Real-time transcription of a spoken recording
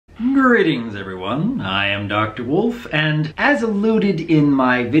Greetings everyone, I am Dr. Wolf, and as alluded in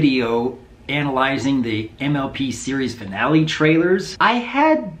my video analyzing the MLP series finale trailers, I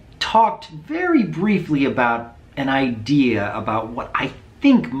had talked very briefly about an idea about what I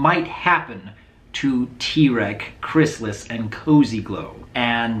think might happen to T-Rex, Chrysalis, and Cozy Glow,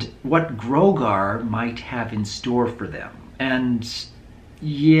 and what Grogar might have in store for them. And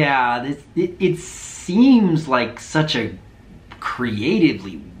yeah, it seems like such a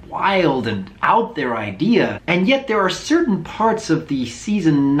creatively wild and out there idea, and yet there are certain parts of the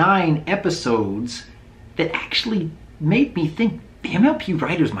season 9 episodes that actually made me think the MLP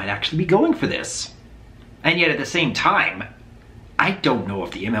writers might actually be going for this. And yet at the same time, I don't know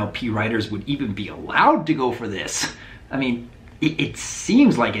if the MLP writers would even be allowed to go for this. I mean, it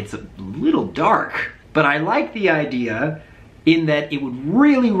seems like it's a little dark, but I like the idea in that it would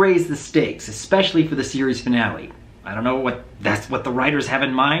really raise the stakes, especially for the series finale. I don't know what the writers have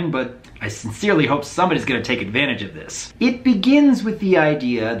in mind, but I sincerely hope somebody's going to take advantage of this. It begins with the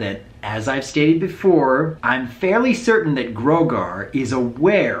idea that, as I've stated before, I'm fairly certain that Grogar is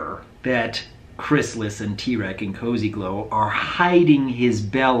aware that Chrysalis and T-Rex and Cozy Glow are hiding his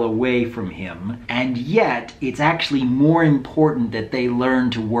bell away from him, and yet it's actually more important that they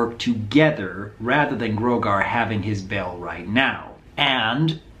learn to work together rather than Grogar having his bell right now.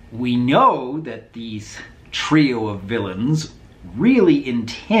 And we know that these trio of villains really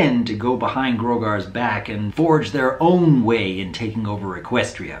intend to go behind Grogar's back and forge their own way in taking over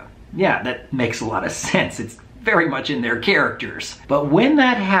Equestria. Yeah, that makes a lot of sense. It's very much in their characters. But when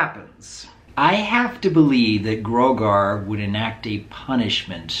that happens, I have to believe that Grogar would enact a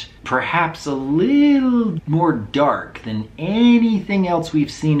punishment perhaps a little more dark than anything else we've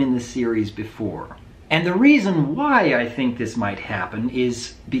seen in the series before. And the reason why I think this might happen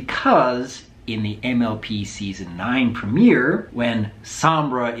is because in the MLP Season 9 premiere, when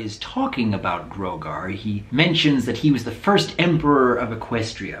Sombra is talking about Grogar, he mentions that he was the first emperor of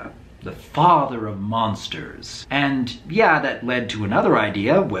Equestria, the father of monsters. And yeah, that led to another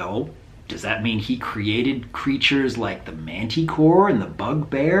idea. Well, does that mean he created creatures like the Manticore and the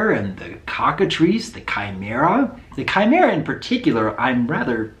Bugbear and the Cockatrice, the Chimera? The Chimera in particular I'm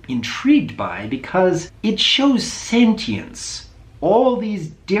rather intrigued by because it shows sentience. All these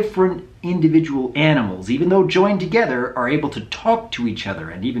different individual animals, even though joined together, are able to talk to each other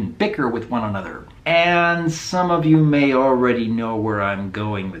and even bicker with one another. And some of you may already know where I'm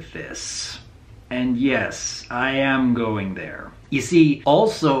going with this. And yes, I am going there. You see,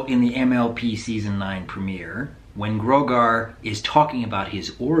 also in the MLP Season 9 premiere, when Grogar is talking about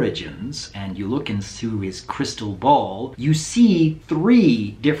his origins and you look into his crystal ball, you see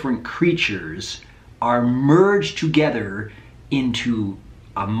 3 different creatures are merged together into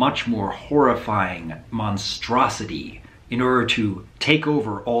a much more horrifying monstrosity in order to take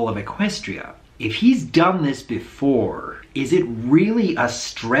over all of Equestria. If he's done this before, is it really a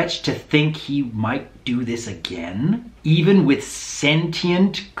stretch to think he might do this again? Even with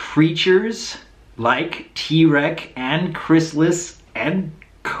sentient creatures like T-Rex and Chrysalis and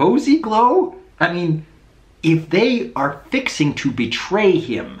Cozy Glow? I mean, if they are fixing to betray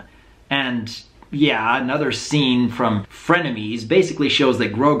him, and yeah, another scene from Frenemies basically shows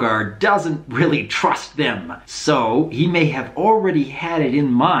that Grogar doesn't really trust them. So he may have already had it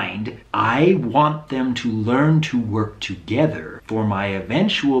in mind. I want them to learn to work together for my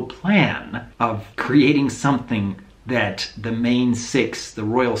eventual plan of creating something that the main 6, the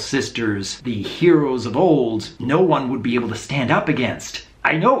Royal Sisters, the heroes of old, no one would be able to stand up against.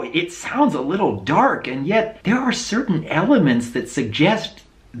 I know it sounds a little dark, and yet there are certain elements that suggest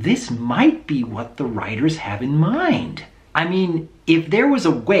this might be what the writers have in mind. I mean, if there was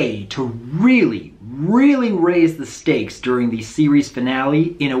a way to really raise the stakes during the series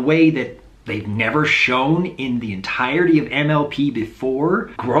finale in a way that they've never shown in the entirety of MLP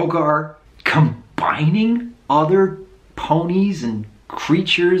before, Grogar combining other ponies and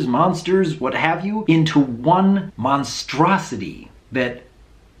creatures, monsters, what have you, into one monstrosity that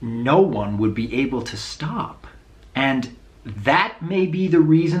no one would be able to stop. And that may be the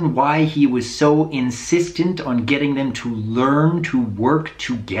reason why he was so insistent on getting them to learn to work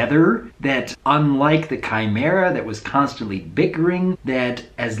together, that unlike the Chimera that was constantly bickering, that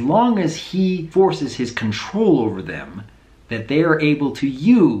as long as he forces his control over them, that they are able to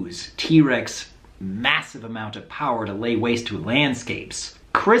use T-Rex's massive amount of power to lay waste to landscapes,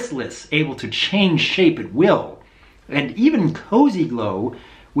 Chrysalis able to change shape at will, and even Cozy Glow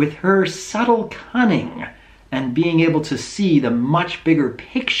with her subtle cunning and being able to see the much bigger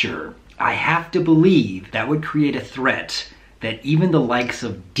picture. I have to believe that would create a threat that even the likes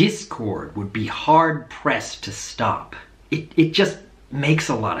of Discord would be hard-pressed to stop. It just makes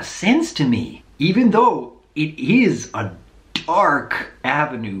a lot of sense to me. Even though it is a dark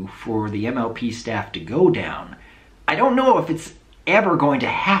avenue for the MLP staff to go down, I don't know if it's ever going to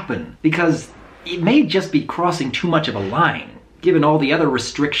happen, because it may just be crossing too much of a line, given all the other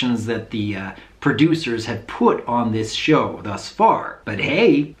restrictions that the producers have put on this show thus far. But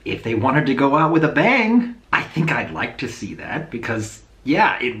hey, if they wanted to go out with a bang, I think I'd like to see that, because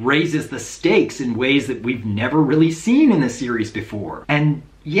yeah, it raises the stakes in ways that we've never really seen in the series before. And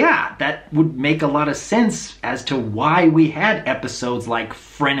yeah, that would make a lot of sense as to why we had episodes like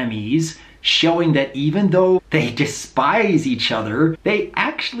Frenemies, showing that even though they despise each other, they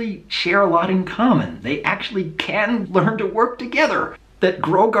actually share a lot in common. They actually can learn to work together. That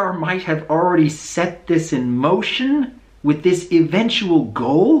Grogar might have already set this in motion with this eventual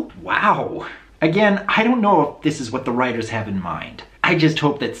goal? Wow. Again, I don't know if this is what the writers have in mind. I just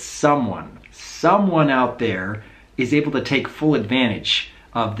hope that someone out there is able to take full advantage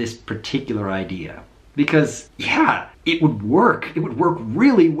of this particular idea. Because, yeah, it would work. It would work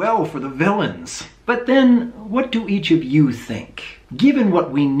really well for the villains. But then, what do each of you think? Given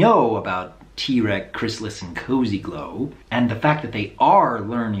what we know about T-Rex, Chrysalis, and Cozy Glow, and the fact that they are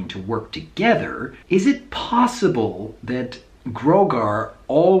learning to work together, is it possible that Grogar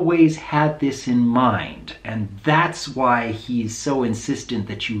always had this in mind, and that's why he's so insistent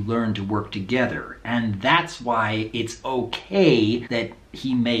that you learn to work together, and that's why it's okay that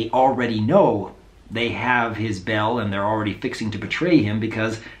he may already know they have his bell and they're already fixing to betray him,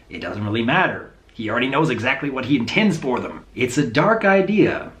 because it doesn't really matter. He already knows exactly what he intends for them. It's a dark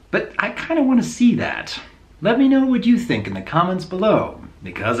idea, but I kind of want to see that. Let me know what you think in the comments below,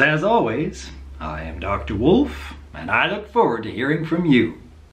 because as always, I am Dr. Wolf, and I look forward to hearing from you.